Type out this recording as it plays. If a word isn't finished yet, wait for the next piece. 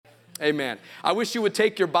Amen. I wish you would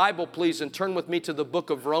take your Bible, please, and turn with me to the book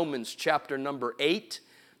of Romans, chapter number 8.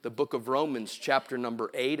 The book of Romans, chapter number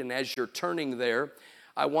 8. And as you're turning there,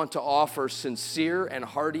 I want to offer sincere and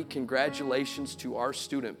hearty congratulations to our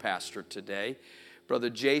student pastor today, Brother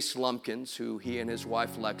Jace Lumpkins, who he and his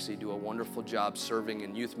wife Lexi do a wonderful job serving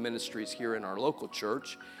in youth ministries here in our local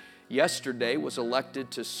church. Yesterday was elected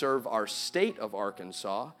to serve our state of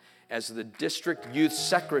Arkansas as the District Youth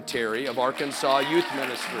Secretary of Arkansas Youth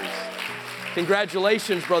Ministries.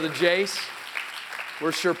 Congratulations, Brother Jace.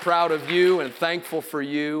 We're sure proud of you and thankful for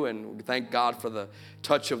you, and we thank God for the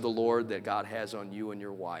touch of the Lord that God has on you and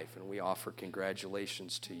your wife, and we offer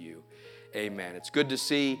congratulations to you. Amen. It's good to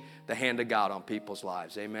see the hand of God on people's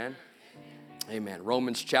lives. Amen. Amen.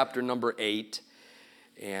 Romans chapter number 8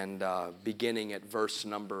 and beginning at verse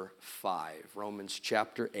number 5. Romans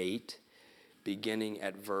chapter 8. Beginning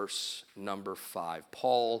at verse number 5.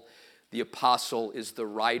 Paul, the apostle, is the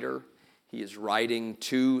writer. He is writing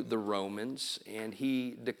to the Romans, and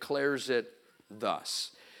he declares it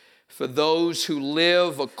thus. For those who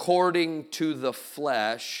live according to the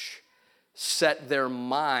flesh set their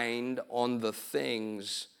mind on the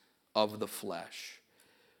things of the flesh.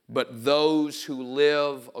 But those who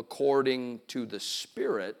live according to the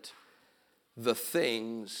Spirit, the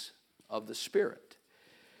things of the Spirit.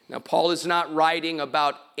 Now, Paul is not writing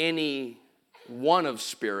about any one of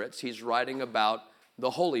spirits. He's writing about the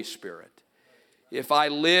Holy Spirit. If I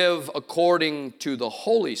live according to the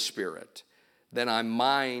Holy Spirit, then I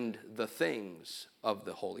mind the things of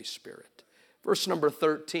the Holy Spirit. Verse number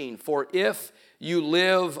 13, for if you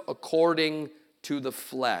live according to the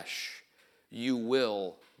flesh, you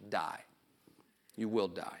will die. You will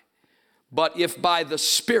die. But if by the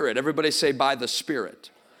Spirit, everybody say by the Spirit.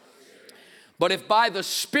 But if by the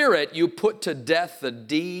Spirit you put to death the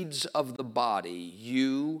deeds of the body,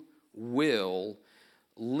 you will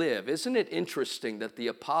live. Isn't it interesting that the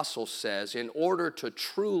apostle says, in order to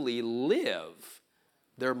truly live,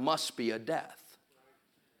 there must be a death?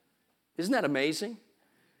 Isn't that amazing?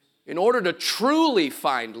 In order to truly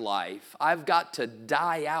find life, I've got to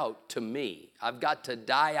die out to me. I've got to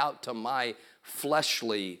die out to my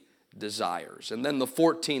fleshly desires. And then the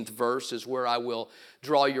 14th verse is where I will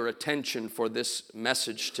draw your attention for this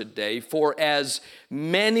message today. For as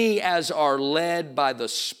many as are led by the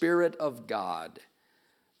Spirit of God,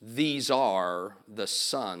 these are the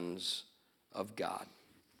sons of God.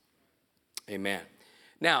 Amen.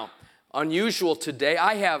 Now, unusual today,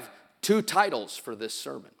 I have two titles for this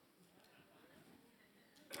sermon.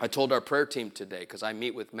 I told our prayer team today, because I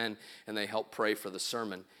meet with men and they help pray for the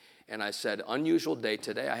sermon, and I said, unusual day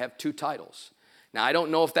today, I have two titles. Now, I don't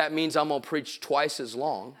know if that means I'm going to preach twice as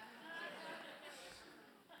long,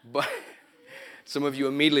 but some of you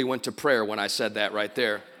immediately went to prayer when I said that right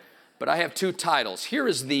there. But I have two titles. Here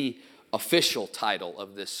is the official title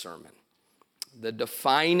of this sermon: The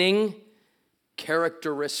Defining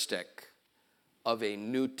Characteristic of a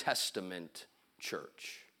New Testament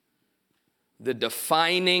Church. The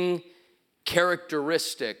defining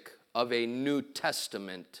characteristic of a New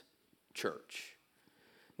Testament church.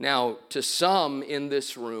 Now, to some in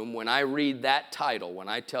this room, when I read that title, when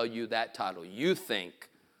I tell you that title, you think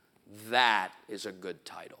that is a good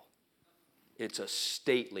title. It's a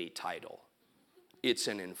stately title. It's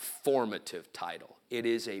an informative title. It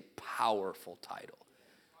is a powerful title.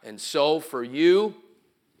 And so for you,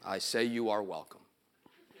 I say you are welcome.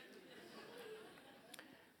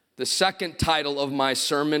 The second title of my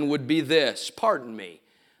sermon would be this: pardon me,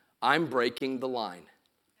 I'm breaking the line.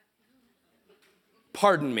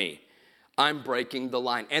 Pardon me, I'm breaking the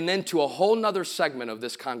line. And then to a whole nother segment of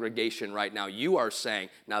this congregation right now, you are saying,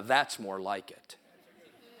 now that's more like it.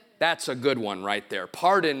 That's a good one right there.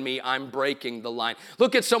 Pardon me, I'm breaking the line.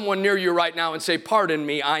 Look at someone near you right now and say, pardon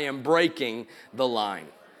me, I am breaking the line.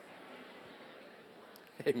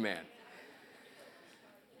 Amen.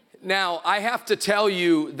 Now, I have to tell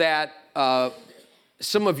you that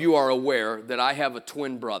some of you are aware that I have a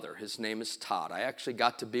twin brother. His name is Todd. I actually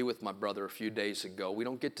got to be with my brother a few days ago. We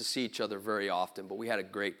don't get to see each other very often, but we had a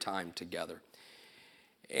great time together.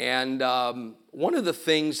 And one of the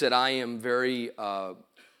things that I am very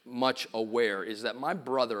much aware is that my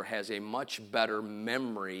brother has a much better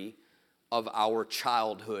memory of our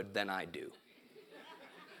childhood than I do.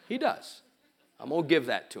 He does. I'm going to give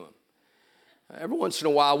that to him. Every once in a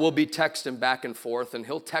while, we'll be texting back and forth, and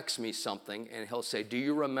he'll text me something, and he'll say, do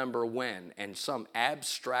you remember when? And some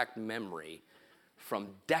abstract memory from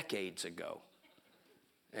decades ago.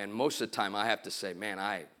 And most of the time, I have to say, man,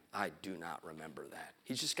 I do not remember that.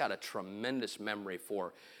 He's just got a tremendous memory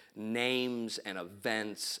for names and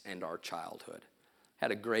events and our childhood.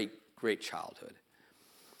 Had a great childhood.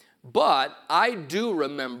 But I do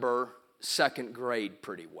remember second grade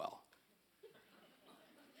pretty well.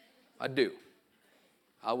 I do.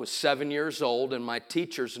 I was 7 years old, and my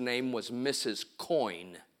teacher's name was Mrs.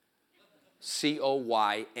 Coyne.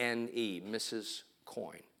 C-O-Y-N-E, Mrs.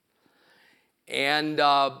 Coyne. And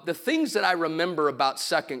the things that I remember about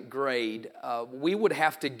second grade, we would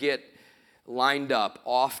have to get lined up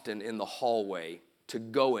often in the hallway to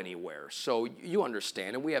go anywhere. So you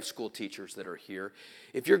understand, and we have school teachers that are here.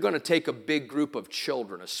 If you're going to take a big group of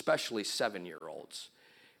children, especially 7-year-olds,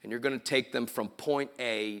 and you're going to take them from point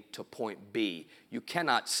A to point B, you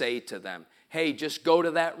cannot say to them, hey, just go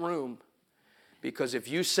to that room. Because if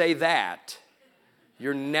you say that,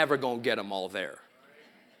 you're never going to get them all there.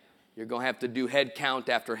 You're going to have to do head count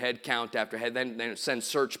after head count after head, then send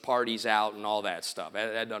search parties out and all that stuff.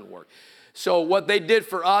 That doesn't work. So what they did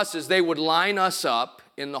for us is they would line us up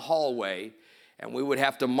in the hallway, and we would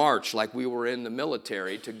have to march like we were in the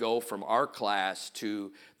military to go from our class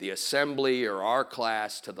to the assembly or our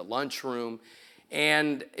class to the lunchroom.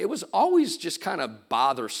 And it was always just kind of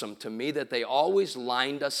bothersome to me that they always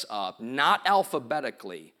lined us up, not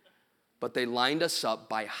alphabetically, but they lined us up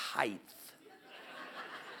by height.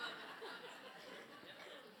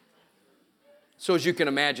 So as you can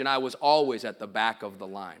imagine, I was always at the back of the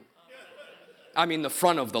line. I mean, the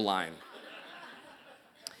front of the line.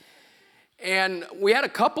 And we had a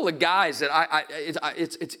couple of guys that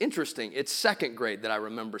it's interesting. It's second grade that I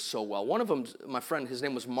remember so well. One of them, my friend, his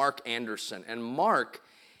name was Mark Anderson. And Mark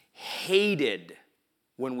hated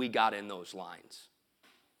when we got in those lines.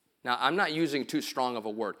 Now, I'm not using too strong of a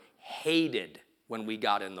word. Hated when we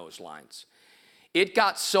got in those lines. It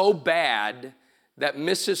got so bad that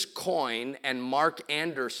Mrs. Coyne and Mark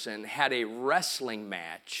Anderson had a wrestling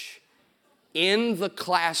match in the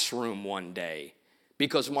classroom one day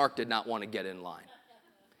because Mark did not want to get in line.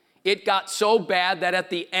 It got so bad that at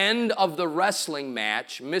the end of the wrestling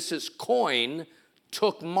match, Mrs. Coyne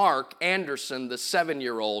took Mark Anderson, the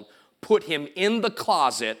 7-year-old, put him in the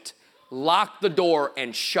closet, locked the door,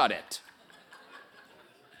 and shut it.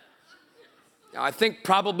 Now, I think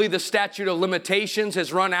probably the statute of limitations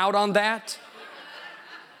has run out on that.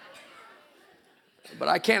 But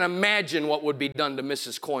I can't imagine what would be done to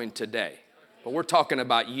Mrs. Coyne today. But we're talking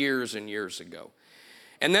about years and years ago.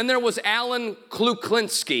 And then there was Alan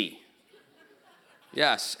Kluklinski.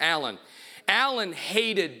 Yes, Alan. Alan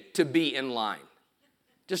hated to be in line.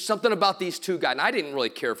 Just something about these two guys. And I didn't really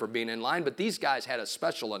care for being in line, but these guys had a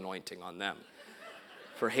special anointing on them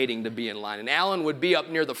for hating to be in line. And Alan would be up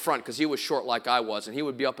near the front because he was short like I was, and he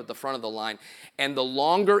would be up at the front of the line. And the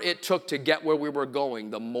longer it took to get where we were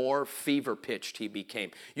going, the more fever-pitched he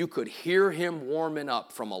became. You could hear him warming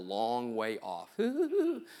up from a long way off.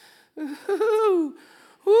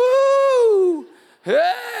 Woo!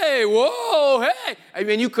 Hey, whoa, hey. I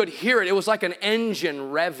mean, you could hear it. It was like an engine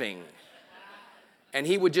revving. And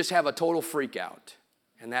he would just have a total freak out.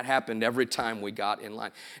 And that happened every time we got in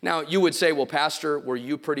line. Now, you would say, well, Pastor, were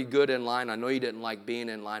you pretty good in line? I know you didn't like being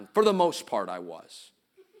in line. For the most part, I was.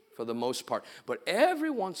 For the most part. But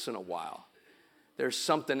every once in a while, there's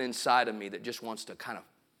something inside of me that just wants to kind of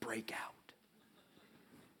break out.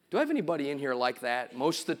 Do I have anybody in here like that?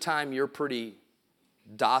 Most of the time, you're pretty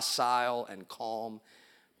docile and calm.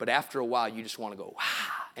 But after a while, you just want to go,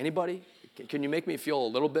 wow. Anybody? Can you make me feel a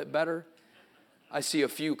little bit better? I see a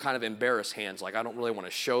few kind of embarrassed hands, like I don't really want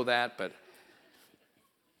to show that, but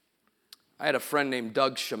I had a friend named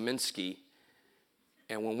Doug Sheminsky,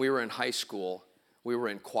 and when we were in high school, we were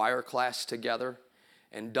in choir class together,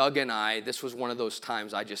 and Doug and I, this was one of those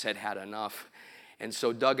times I just had enough, and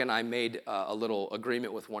so Doug and I made a little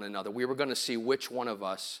agreement with one another. We were going to see which one of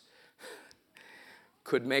us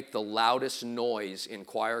could make the loudest noise in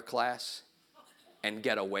choir class and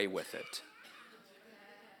get away with it.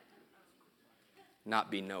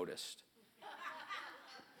 Not be noticed.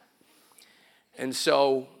 And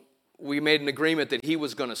so we made an agreement that he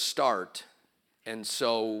was going to start. And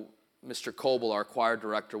so Mr. Coble, our choir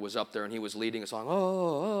director, was up there and he was leading a song. Oh,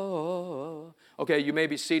 oh, oh, oh. Okay, you may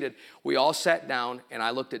be seated. We all sat down and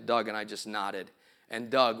I looked at Doug and I just nodded.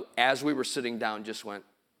 And Doug, as we were sitting down, just went,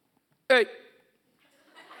 hey.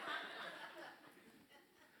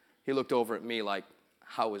 He looked over at me like,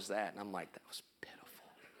 how was that? And I'm like, that was pitiful.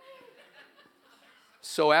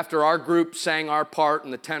 So after our group sang our part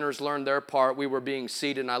and the tenors learned their part, we were being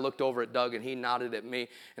seated, and I looked over at Doug, and he nodded at me,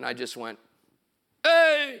 and I just went,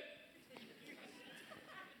 hey!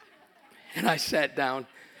 And I sat down.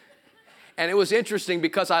 And it was interesting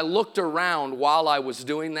because I looked around while I was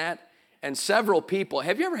doing that, and several people,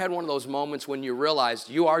 have you ever had one of those moments when you realized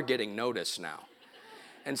you are getting noticed now?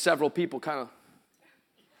 And several people kind of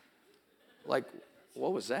like,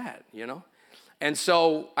 what was that, And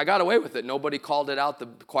so I got away with it. Nobody called it out. The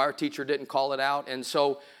choir teacher didn't call it out. And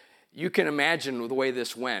so you can imagine the way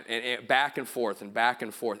this went, and back and forth and back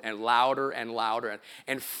and forth and louder and louder.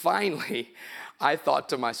 And finally, I thought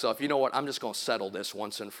to myself, you know what, I'm just going to settle this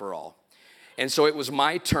once and for all. And so it was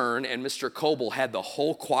my turn, and Mr. Coble had the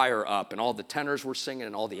whole choir up, and all the tenors were singing,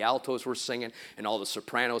 and all the altos were singing, and all the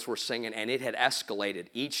sopranos were singing, and it had escalated.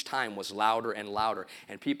 Each time was louder and louder,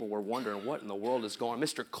 and people were wondering what in the world is going on.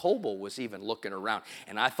 Mr. Coble was even looking around,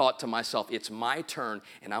 and I thought to myself, it's my turn,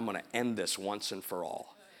 and I'm going to end this once and for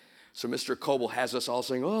all. So Mr. Coble has us all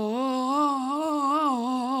sing, oh,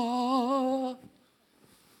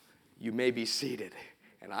 you may be seated.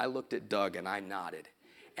 And I looked at Doug, and I nodded.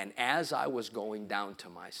 And as I was going down to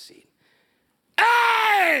my seat,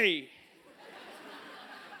 hey!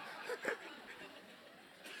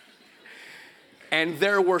 And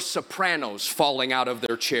there were sopranos falling out of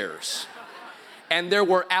their chairs. And there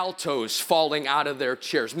were altos falling out of their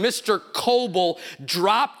chairs. Mr. Coble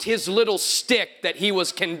dropped his little stick that he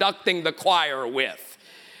was conducting the choir with.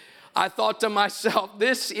 I thought to myself,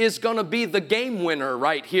 this is going to be the game winner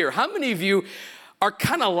right here. How many of you are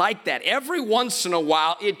kind of like that? Every once in a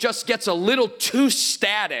while, it just gets a little too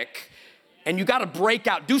static, and you got to break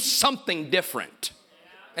out, do something different.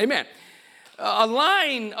 Amen. A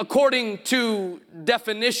line, according to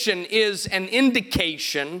definition, is an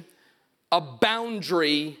indication, a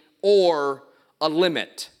boundary, or a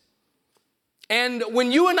limit. And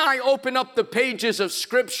when you and I open up the pages of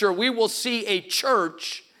Scripture, we will see a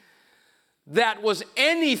church that was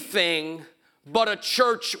anything but a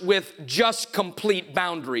church with just complete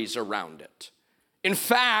boundaries around it. In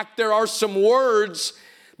fact, there are some words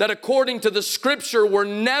that, according to the Scripture, were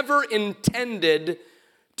never intended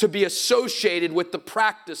to be associated with the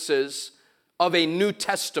practices of a New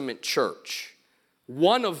Testament church.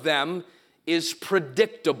 One of them is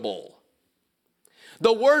predictable.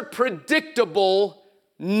 The word predictable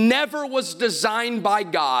never was designed by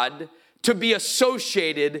God to be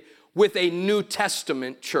associated with a New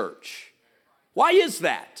Testament church. Why is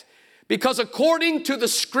that? Because according to the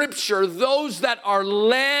Scripture, those that are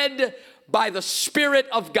led by the Spirit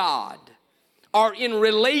of God are in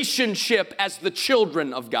relationship as the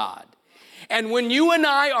children of God. And when you and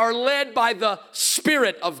I are led by the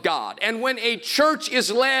Spirit of God, and when a church is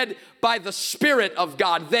led by the Spirit of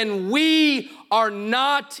God, then we are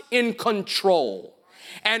not in control.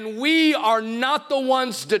 And we are not the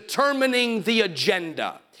ones determining the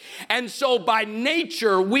agenda. And so by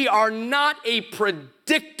nature, we are not a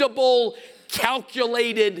predictable,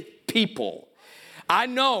 calculated people. I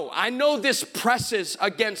know this presses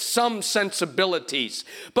against some sensibilities,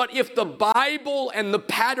 but if the Bible and the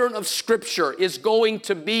pattern of Scripture is going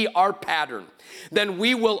to be our pattern, then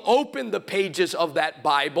we will open the pages of that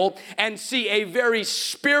Bible and see a very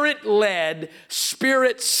Spirit-led,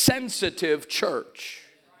 Spirit-sensitive church.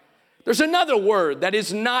 There's another word that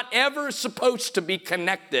is not ever supposed to be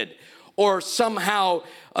connected or somehow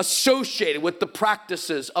associated with the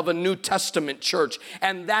practices of a New Testament church,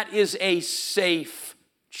 and that is a safe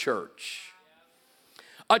church.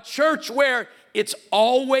 A church where it's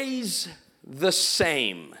always the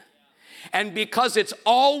same. And because it's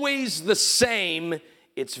always the same,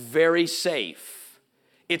 it's very safe.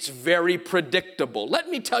 It's very predictable. Let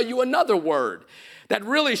me tell you another word that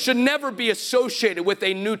really should never be associated with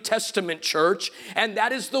a New Testament church, and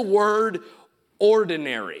that is the word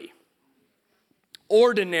ordinary.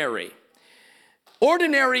 Ordinary.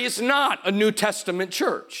 Ordinary is not a New Testament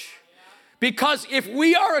church. Because if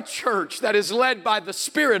we are a church that is led by the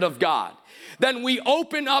Spirit of God, then we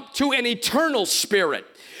open up to an eternal Spirit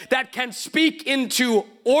that can speak into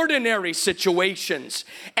ordinary situations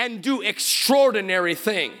and do extraordinary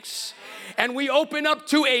things. And we open up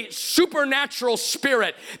to a supernatural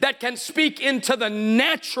Spirit that can speak into the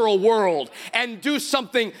natural world and do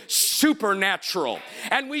something supernatural.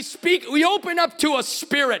 And we open up to a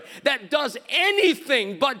Spirit that does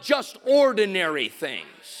anything but just ordinary things.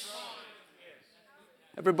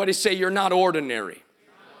 Everybody say, you're not ordinary.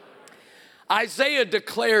 Isaiah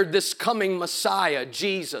declared this coming Messiah,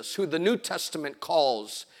 Jesus, who the New Testament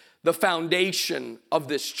calls the foundation of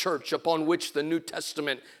this church upon which the New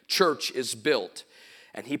Testament church is built.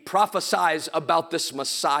 And he prophesies about this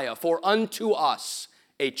Messiah. For unto us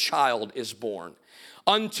a child is born.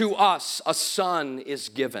 Unto us a son is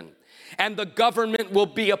given. And the government will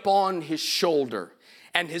be upon his shoulder.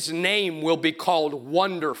 And his name will be called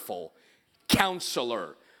Wonderful,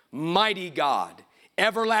 Counselor, Mighty God,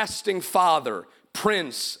 Everlasting Father,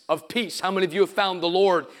 Prince of Peace. How many of you have found the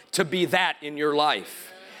Lord to be that in your life?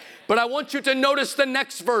 But I want you to notice the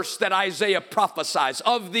next verse that Isaiah prophesies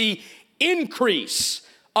of the increase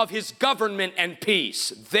of his government and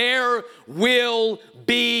peace, there will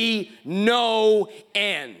be no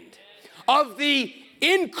end. Of the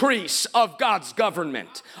increase of God's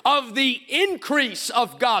government, of the increase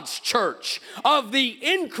of God's church, of the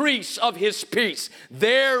increase of his peace,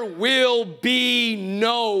 there will be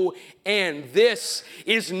no end. This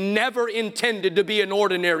is never intended to be an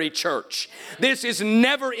ordinary church. This is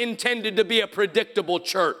never intended to be a predictable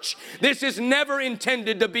church. This is never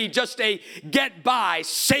intended to be just a get-by,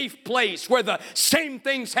 safe place where the same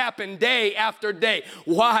things happen day after day.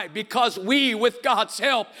 Why? Because we, with God's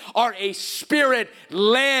help, are a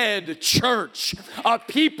Spirit-led church, a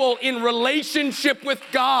people in relationship with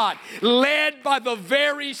God, led by the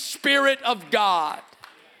very Spirit of God.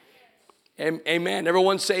 Amen.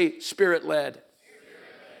 Everyone say Spirit-led.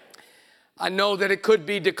 I know that it could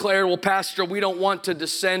be declared, well, Pastor, we don't want to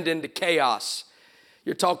descend into chaos.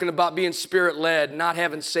 You're talking about being Spirit-led, not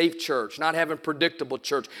having safe church, not having predictable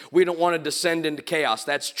church. We don't want to descend into chaos.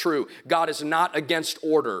 That's true. God is not against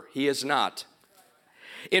order. He is not.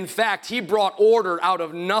 In fact, he brought order out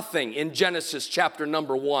of nothing in Genesis chapter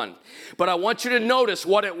number 1. But I want you to notice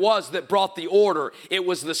what it was that brought the order. It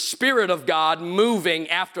was the Spirit of God moving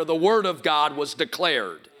after the Word of God was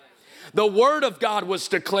declared. The Word of God was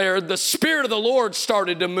declared, the Spirit of the Lord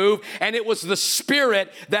started to move, and it was the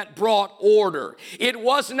Spirit that brought order. It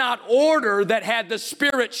was not order that had the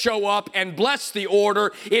Spirit show up and bless the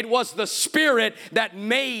order. It was the Spirit that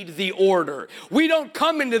made the order. We don't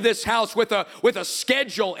come into this house with a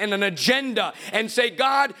schedule and an agenda and say,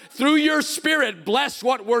 God, through your Spirit, bless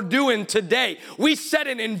what we're doing today. We set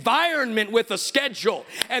an environment with a schedule,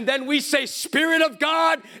 and then we say, Spirit of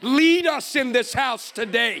God, lead us in this house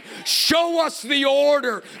today. Show us the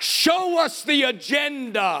order. Show us the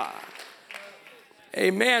agenda.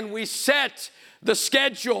 Amen. We set the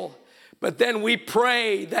schedule, but then we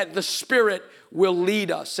pray that the Spirit will lead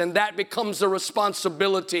us. And that becomes the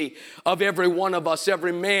responsibility of every one of us,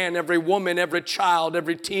 every man, every woman, every child,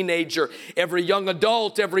 every teenager, every young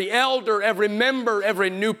adult, every elder, every member, every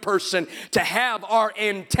new person, to have our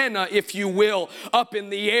antenna, if you will, up in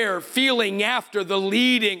the air, feeling after the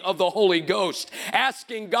leading of the Holy Ghost,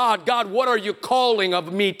 asking God, God, what are you calling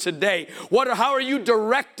of me today? How are you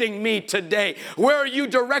directing me today? Where are you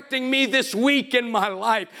directing me this week in my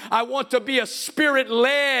life? I want to be a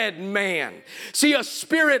Spirit-led man. See, a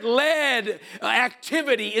Spirit-led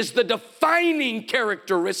activity is the defining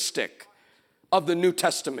characteristic of the New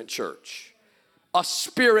Testament church. A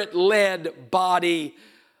Spirit-led body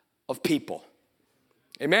of people.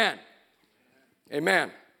 Amen.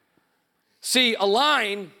 Amen. See, a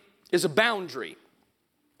line is a boundary.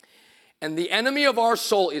 And the enemy of our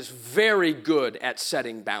soul is very good at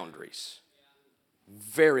setting boundaries.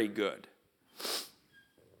 Very good.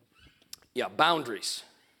 Yeah, boundaries.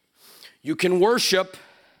 You can worship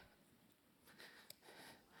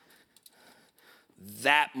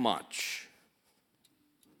that much.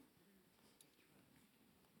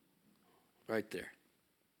 Right there.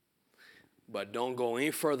 But don't go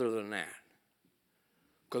any further than that.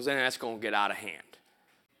 Because then that's going to get out of hand.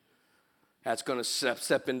 That's going to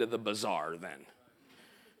step into the bazaar then.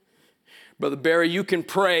 Brother Barry, you can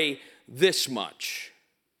pray this much.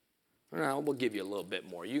 Well, we'll give you a little bit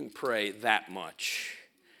more. You can pray that much.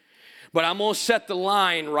 But I'm going to set the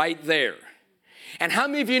line right there. And how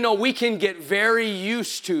many of you know we can get very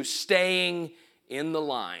used to staying in the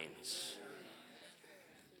lines?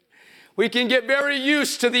 We can get very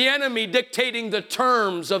used to the enemy dictating the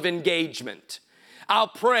terms of engagement. I'll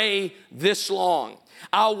pray this long.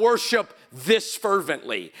 I'll worship this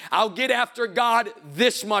fervently. I'll get after God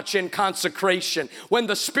this much in consecration, when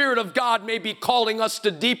the Spirit of God may be calling us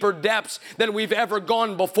to deeper depths than we've ever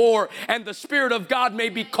gone before, and the Spirit of God may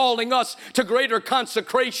be calling us to greater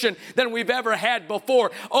consecration than we've ever had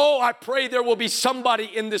before. Oh, I pray there will be somebody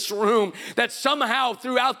in this room that somehow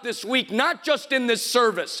throughout this week, not just in this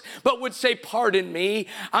service, but would say, pardon me,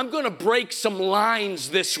 I'm going to break some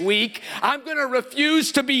lines this week. I'm going to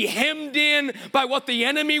refuse to be hemmed in by what the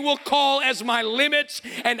enemy will call as my limits,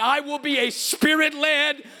 and I will be a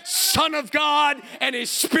Spirit-led son of God and a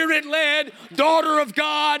Spirit-led daughter of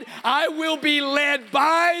God. I will be led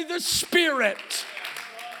by the Spirit.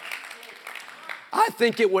 I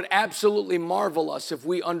think it would absolutely marvel us if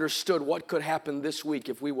we understood what could happen this week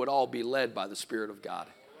if we would all be led by the Spirit of God.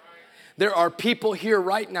 There are people here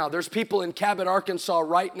right now. There's people in Cabot, Arkansas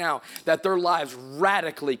right now that their lives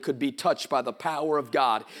radically could be touched by the power of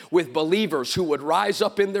God, with believers who would rise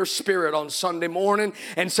up in their spirit on Sunday morning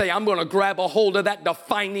and say, I'm going to grab a hold of that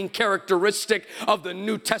defining characteristic of the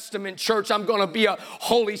New Testament church. I'm going to be a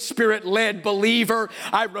Holy Spirit-led believer.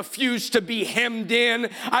 I refuse to be hemmed in.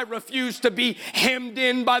 I refuse to be hemmed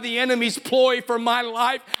in by the enemy's ploy for my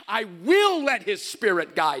life. I will let his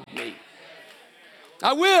Spirit guide me.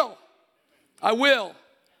 I will. I will.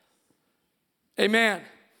 Amen.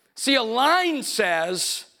 See, a line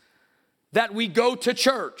says that we go to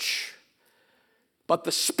church, but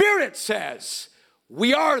the Spirit says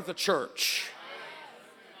we are the church.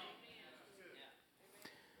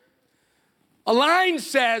 A line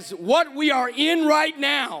says what we are in right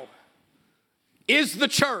now is the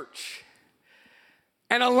church.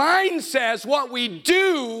 And a line says what we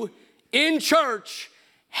do in church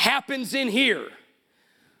happens in here.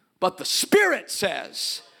 But the Spirit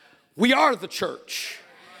says we are the church.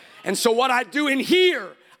 And so what I do in here,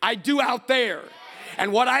 I do out there.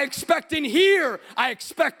 And what I expect in here, I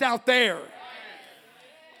expect out there.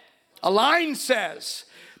 A line says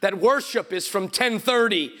that worship is from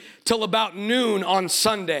 10:30 till about noon on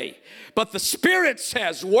Sunday. But the Spirit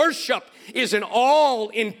says worship is an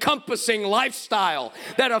all-encompassing lifestyle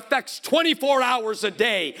that affects 24 hours a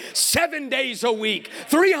day, 7 days a week,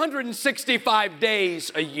 365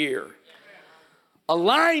 days a year. A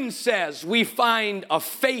line says we find a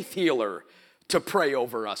faith healer to pray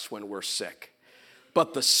over us when we're sick.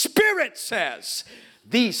 But the Spirit says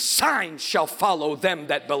these signs shall follow them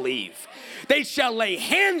that believe. They shall lay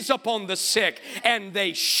hands upon the sick and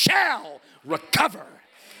they shall recover.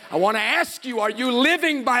 I want to ask you, are you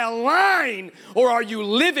living by a line or are you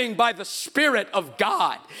living by the Spirit of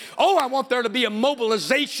God? Oh, I want there to be a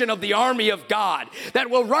mobilization of the army of God that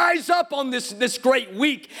will rise up on this great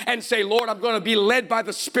week and say, Lord, I'm going to be led by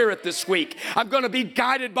the Spirit this week. I'm going to be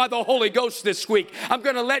guided by the Holy Ghost this week. I'm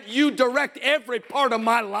going to let you direct every part of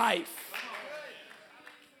my life.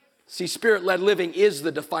 See, Spirit-led living is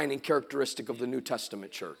the defining characteristic of the New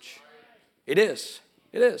Testament church. It is.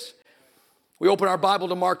 It is. We open our Bible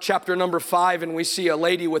to Mark chapter number 5 and we see a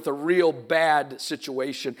lady with a real bad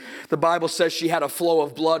situation. The Bible says she had a flow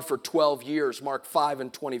of blood for 12 years, Mark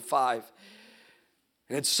 5:25,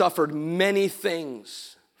 and had suffered many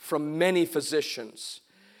things from many physicians.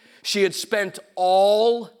 She had spent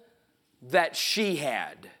all that she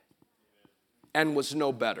had and was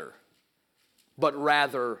no better, but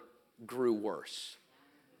rather grew worse.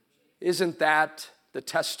 Isn't that the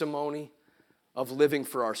testimony of living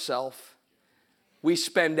for ourselves? We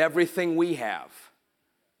spend everything we have,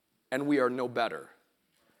 and we are no better,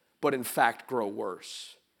 but in fact grow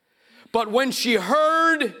worse. But when she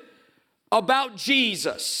heard about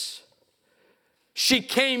Jesus, she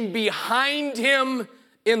came behind him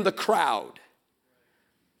in the crowd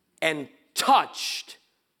and touched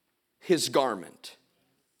his garment.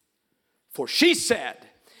 For she said,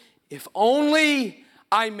 if only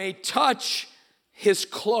I may touch his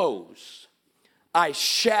clothes, I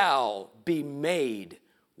shall be made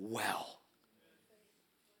well.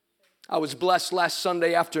 I was blessed last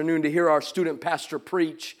Sunday afternoon to hear our student pastor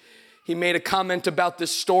preach. He made a comment about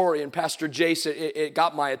this story, and Pastor Jason, it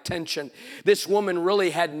got my attention. This woman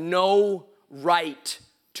really had no right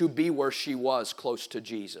to be where she was, close to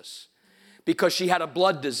Jesus, because she had a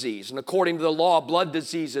blood disease. And according to the law, blood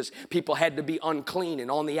diseases, people had to be unclean and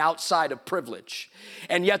on the outside of privilege.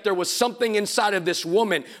 And yet there was something inside of this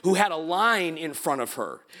woman who had a line in front of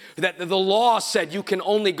her that the law said you can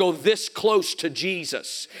only go this close to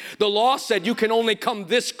Jesus. The law said you can only come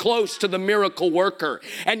this close to the miracle worker.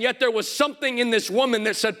 And yet there was something in this woman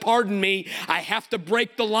that said, pardon me, I have to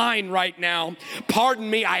break the line right now. Pardon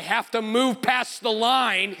me, I have to move past the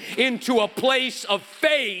line into a place of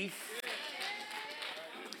faith.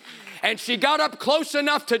 And she got up close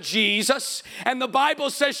enough to Jesus, and the Bible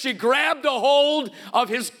says she grabbed a hold of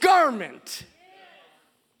his garment.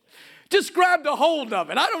 Just grabbed a hold of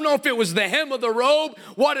it. I don't know if it was the hem of the robe,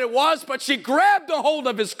 what it was, but she grabbed a hold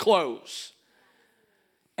of his clothes.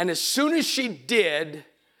 And as soon as she did,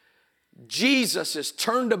 Jesus is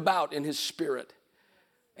turned about in his spirit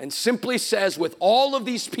and simply says, with all of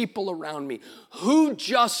these people around me, who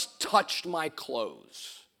just touched my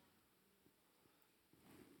clothes?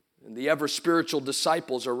 And the ever-spiritual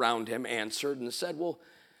disciples around him answered and said, well,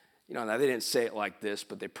 now they didn't say it like this,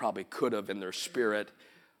 but they probably could have in their spirit.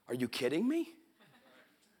 Are you kidding me?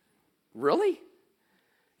 Really?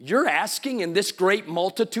 You're asking in this great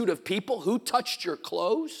multitude of people who touched your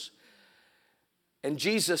clothes? And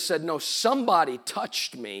Jesus said, no, somebody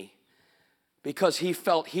touched me because he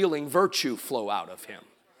felt healing virtue flow out of him.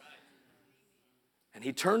 And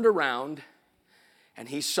he turned around and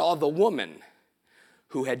he saw the woman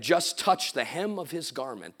who had just touched the hem of his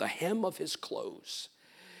garment, the hem of his clothes.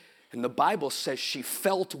 And the Bible says she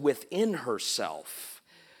felt within herself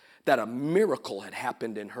that a miracle had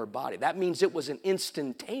happened in her body. That means it was an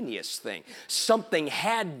instantaneous thing. Something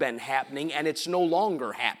had been happening and it's no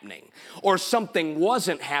longer happening. Or something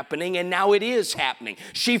wasn't happening and now it is happening.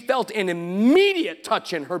 She felt an immediate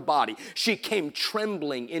touch in her body. She came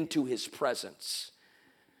trembling into his presence.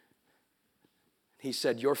 He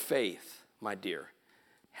said, "Your faith, my dear,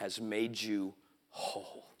 has made you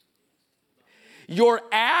whole." Your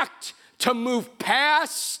act to move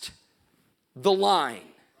past the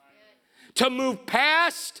line, to move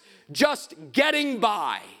past just getting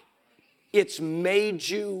by, it's made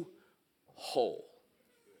you whole.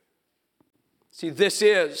 See, this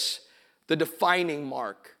is the defining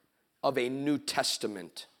mark of a New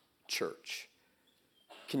Testament church.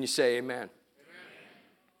 Can you say amen?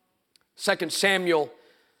 2 Samuel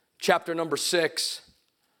chapter number 6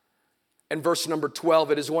 and verse number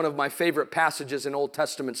 12. It is one of my favorite passages in Old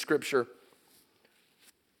Testament scripture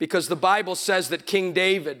because the Bible says that King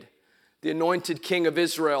David, the anointed king of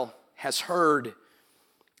Israel, has heard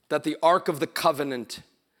that the Ark of the Covenant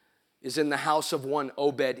is in the house of one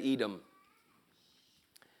Obed-Edom.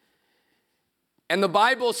 And the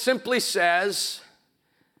Bible simply says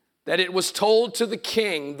that it was told to the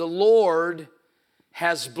king, "The Lord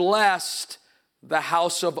has blessed the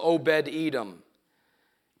house of Obed-Edom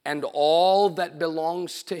and all that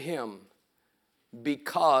belongs to him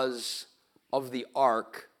because of the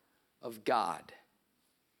Ark of God."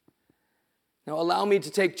 Now allow me to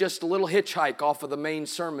take just a little hitchhike off of the main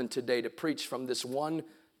sermon today to preach from this one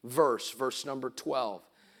verse, verse number 12.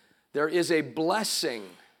 There is a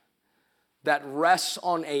blessing that rests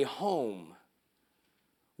on a home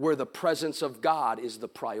where the presence of God is the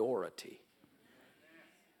priority.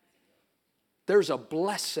 There's a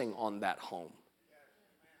blessing on that home.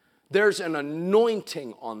 There's an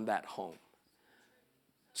anointing on that home.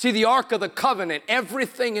 See, the Ark of the Covenant,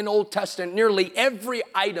 everything in Old Testament, nearly every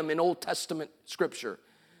item in Old Testament scripture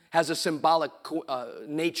has a symbolic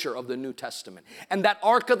nature of the New Testament. And that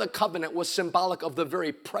Ark of the Covenant was symbolic of the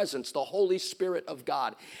very presence, the Holy Spirit of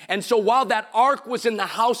God. And so while that Ark was in the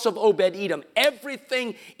house of Obed-Edom,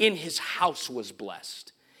 everything in his house was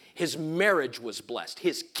blessed. His marriage was blessed.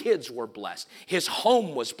 His kids were blessed. His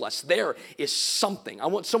home was blessed. There is something. I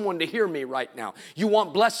want someone to hear me right now. You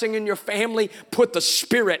want blessing in your family? Put the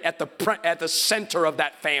Spirit at the center of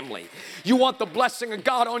that family. You want the blessing of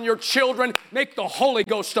God on your children? Make the Holy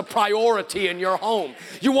Ghost a priority in your home.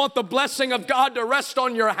 You want the blessing of God to rest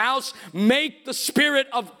on your house? Make the Spirit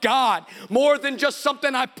of God more than just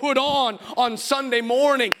something I put on Sunday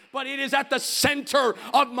morning, but it is at the center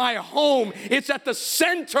of my home. It's at the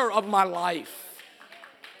center of my life.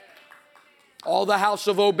 All the house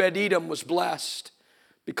of Obed-Edom was blessed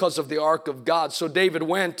because of the Ark of God. So David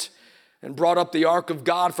went and brought up the Ark of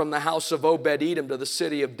God from the house of Obed-Edom to the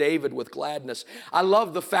city of David with gladness. I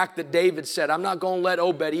love the fact that David said, "I'm not going to let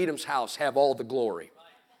Obed-Edom's house have all the glory."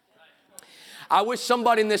 I wish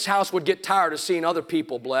somebody in this house would get tired of seeing other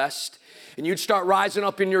people blessed, and you'd start rising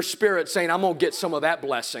up in your spirit saying, "I'm going to get some of that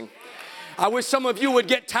blessing." I wish some of you would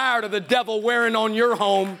get tired of the devil wearing on your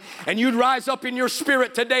home, and you'd rise up in your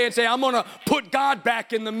spirit today and say, "I'm going to put God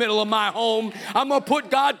back in the middle of my home. I'm going to put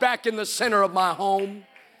God back in the center of my home.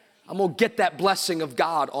 I'm going to get that blessing of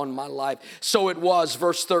God on my life." So it was,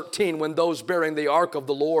 verse 13, when those bearing the ark of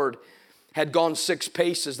the Lord had gone 6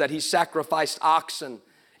 paces, that he sacrificed oxen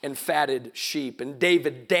and fatted sheep. And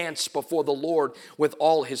David danced before the Lord with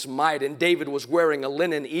all his might. And David was wearing a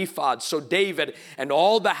linen ephod. So David and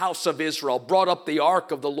all the house of Israel brought up the ark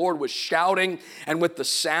of the Lord with shouting and with the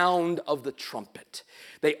sound of the trumpet.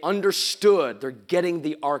 They understood they're getting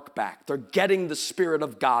the ark back. They're getting the Spirit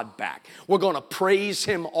of God back. We're going to praise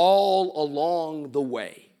him all along the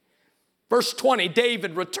way. Verse 20,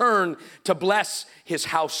 David returned to bless his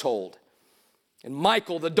household. And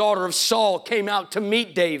Michal, the daughter of Saul, came out to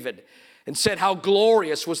meet David and said, "How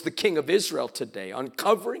glorious was the king of Israel today,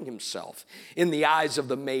 uncovering himself in the eyes of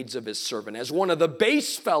the maids of his servant, as one of the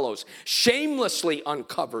base fellows shamelessly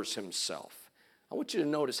uncovers himself." I want you to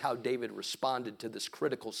notice how David responded to this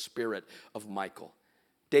critical spirit of Michal.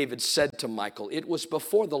 David said to Michal, "It was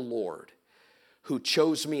before the Lord who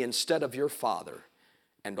chose me instead of your father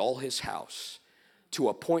and all his house, to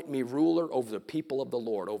appoint me ruler over the people of the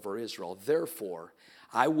Lord, over Israel. Therefore,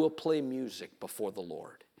 I will play music before the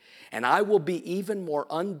Lord. And I will be even more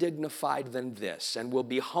undignified than this, and will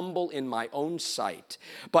be humble in my own sight.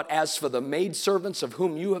 But as for the maidservants of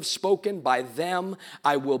whom you have spoken, by them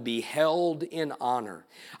I will be held in honor.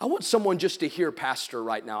 I want someone just to hear Pastor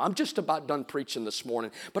right now. I'm just about done preaching this morning,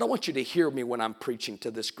 but I want you to hear me when I'm preaching to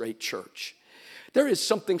this great church. There is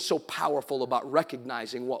something so powerful about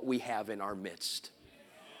recognizing what we have in our midst.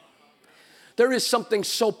 There is something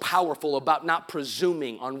so powerful about not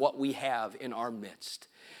presuming on what we have in our midst.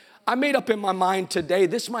 I made up in my mind today,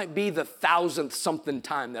 this might be the 1,000th something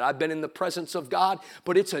time that I've been in the presence of God,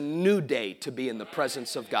 but it's a new day to be in the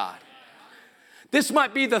presence of God. This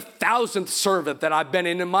might be the 1,000th servant that I've been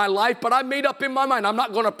in my life, but I made up in my mind, I'm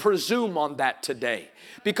not going to presume on that today,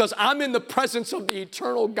 because I'm in the presence of the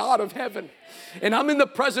eternal God of heaven. And I'm in the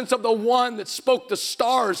presence of the one that spoke the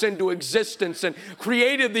stars into existence and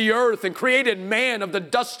created the earth and created man of the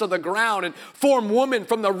dust of the ground and formed woman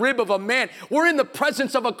from the rib of a man. We're in the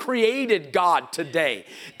presence of a created God today.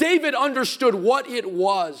 David understood what it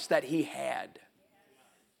was that he had,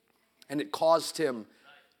 and it caused him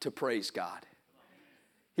to praise God.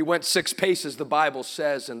 He went 6 paces, the Bible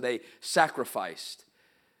says, and they sacrificed.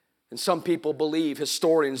 And some people believe,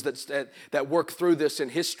 historians that work through this in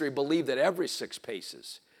history, believe that every 6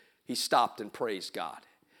 paces he stopped and praised God.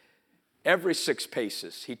 Every 6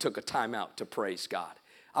 paces he took a time out to praise God.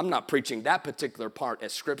 I'm not preaching that particular part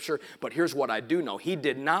as scripture, but here's what I do know. He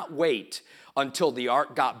did not wait until the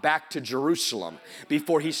ark got back to Jerusalem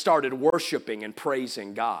before he started worshiping and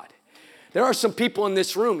praising God. There are some people in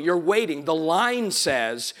this room, you're waiting. The line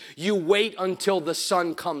says you wait until the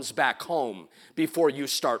son comes back home before you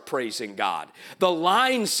start praising God. The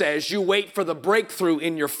line says you wait for the breakthrough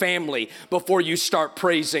in your family before you start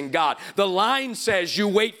praising God. The line says you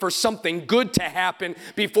wait for something good to happen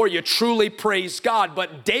before you truly praise God.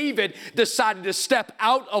 But David decided to step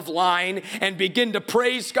out of line and begin to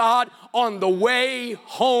praise God on the way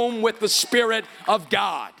home with the Spirit of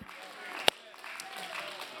God.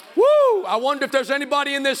 Woo! I wonder if there's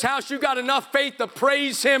anybody in this house, you got enough faith to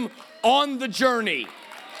praise him on the journey.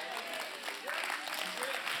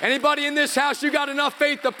 Anybody in this house, you got enough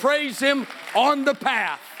faith to praise him on the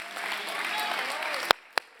path.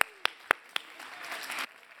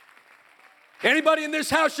 Anybody in this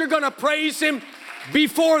house, you're going to praise him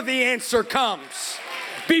before the answer comes,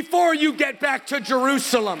 before you get back to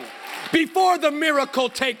Jerusalem, before the miracle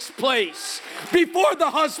takes place, before the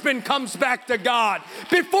husband comes back to God,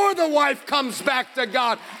 before the wife comes back to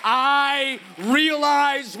God. I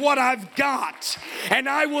realize what I've got, and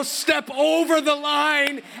I will step over the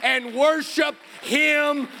line and worship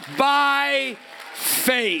him by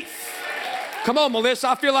faith. Come on, Melissa,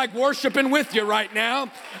 I feel like worshiping with you right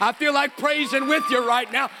now. I feel like praising with you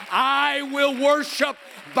right now. I will worship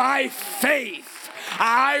by faith.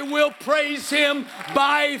 I will praise him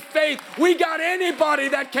by faith. We got anybody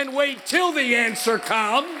that can wait till the answer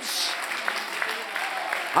comes?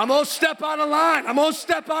 I'm going to step out of line. I'm going to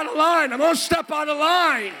step out of line. I'm going to step out of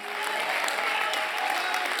line.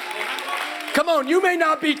 Come on, you may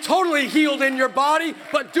not be totally healed in your body,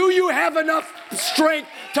 but do you have enough strength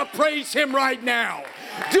to praise him right now?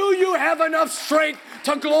 Do you have enough strength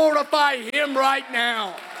to glorify him right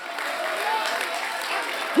now?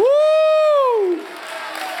 Woo!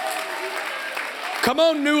 Come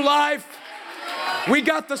on, New Life. We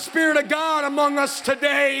got the Spirit of God among us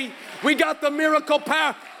today. We got the miracle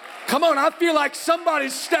power. Come on, I feel like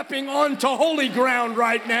somebody's stepping onto holy ground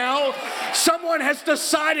right now. Someone has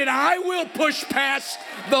decided, I will push past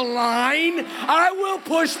the line. I will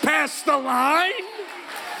push past the line.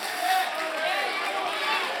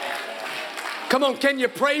 Come on, can you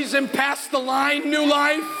praise him past the line, New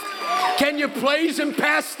Life? Can you praise him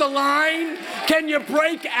past the line? Can you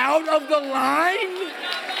break out of the line?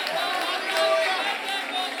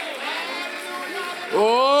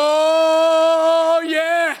 Oh,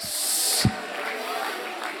 yes.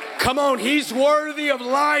 Come on, he's worthy of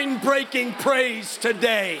line-breaking praise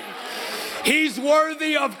today. He's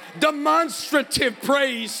worthy of demonstrative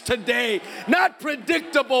praise today. Not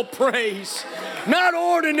predictable praise, not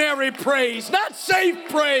ordinary praise, not safe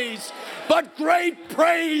praise, but great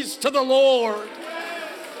praise to the Lord.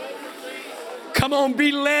 Come on,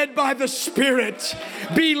 be led by the Spirit.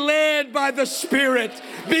 Be led by the Spirit.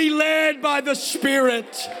 Be led by the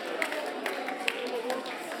Spirit.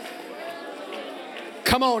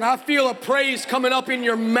 Come on, I feel a praise coming up in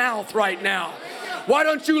your mouth right now. Why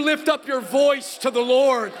don't you lift up your voice to the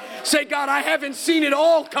Lord? Say, God, I haven't seen it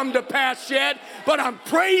all come to pass yet, but I'm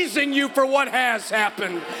praising you for what has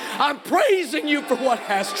happened. I'm praising you for what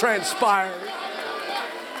has transpired.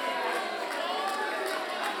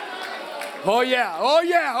 Oh yeah, oh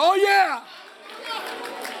yeah, oh yeah.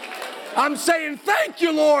 I'm saying thank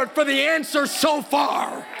you, Lord, for the answer so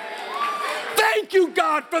far. Thank you,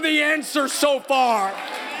 God, for the answer so far.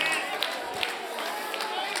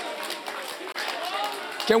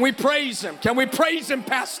 Can we praise Him? Can we praise Him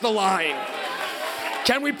past the line?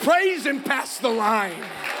 Can we praise Him past the line?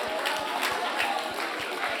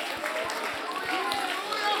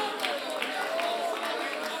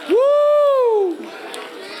 Woo!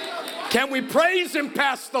 Can we praise Him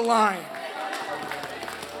past the line?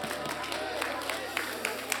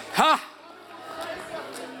 Ha!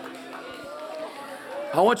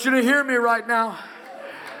 I want you to hear me right now.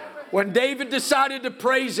 When David decided to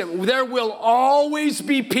praise Him, there will always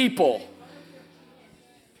be people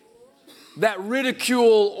that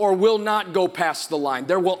ridicule or will not go past the line.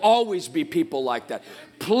 There will always be people like that.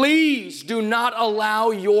 Please do not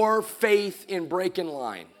allow your faith in breaking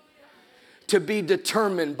line to be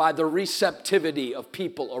determined by the receptivity of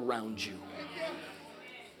people around you.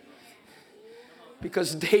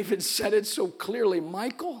 Because David said it so clearly,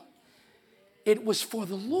 Michael, it was for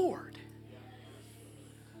the Lord.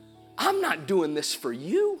 I'm not doing this for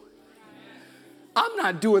you. I'm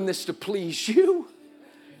not doing this to please you.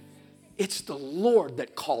 It's the Lord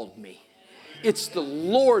that called me. It's the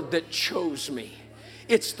Lord that chose me.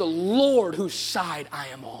 It's the Lord whose side I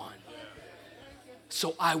am on.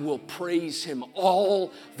 So I will praise Him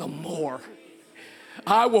all the more.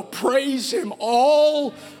 I will praise Him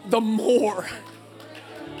all the more.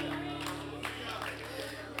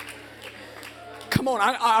 Come on,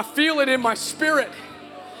 I feel it in my spirit.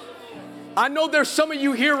 I know there's some of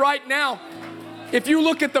you here right now. If you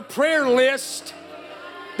look at the prayer list,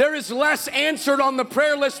 there is less answered on the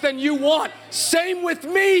prayer list than you want. Same with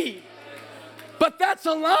me. But that's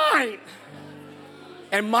a line.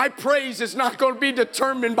 And my praise is not going to be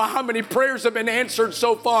determined by how many prayers have been answered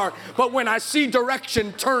so far. But when I see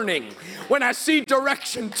direction turning, when I see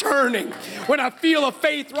direction turning, when I feel a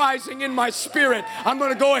faith rising in my spirit, I'm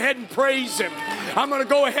going to go ahead and praise Him. I'm going to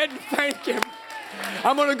go ahead and thank Him.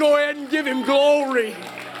 I'm going to go ahead and give Him glory.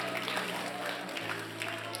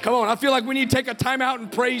 Come on, I feel like we need to take a time out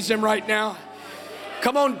and praise Him right now.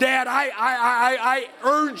 Come on, Dad, I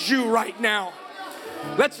urge you right now.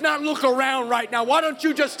 Let's not look around right now. Why don't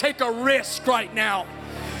you just take a risk right now?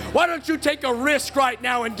 Why don't you take a risk right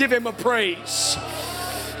now and give Him a praise?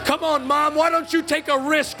 Come on, Mom, why don't you take a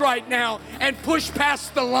risk right now and push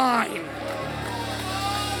past the line?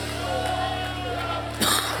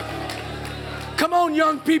 Come on,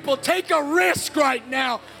 young people, take a risk right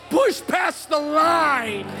now. Push past the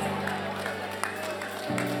line.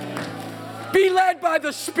 Be led by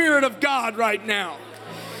the Spirit of God right now.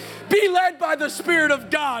 Be led by the Spirit of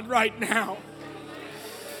God right now.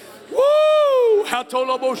 Woo!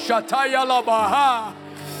 Hatolobo shataya labaha.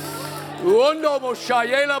 Uondobo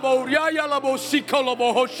shayela boryaya labo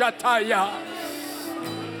sikolobo hoshataya.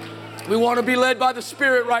 We want to be led by the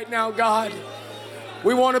Spirit right now, God.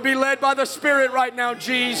 We want to be led by the Spirit right now,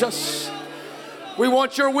 Jesus. We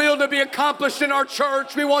want your will to be accomplished in our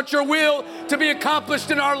church. We want your will to be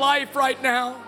accomplished in our life right now.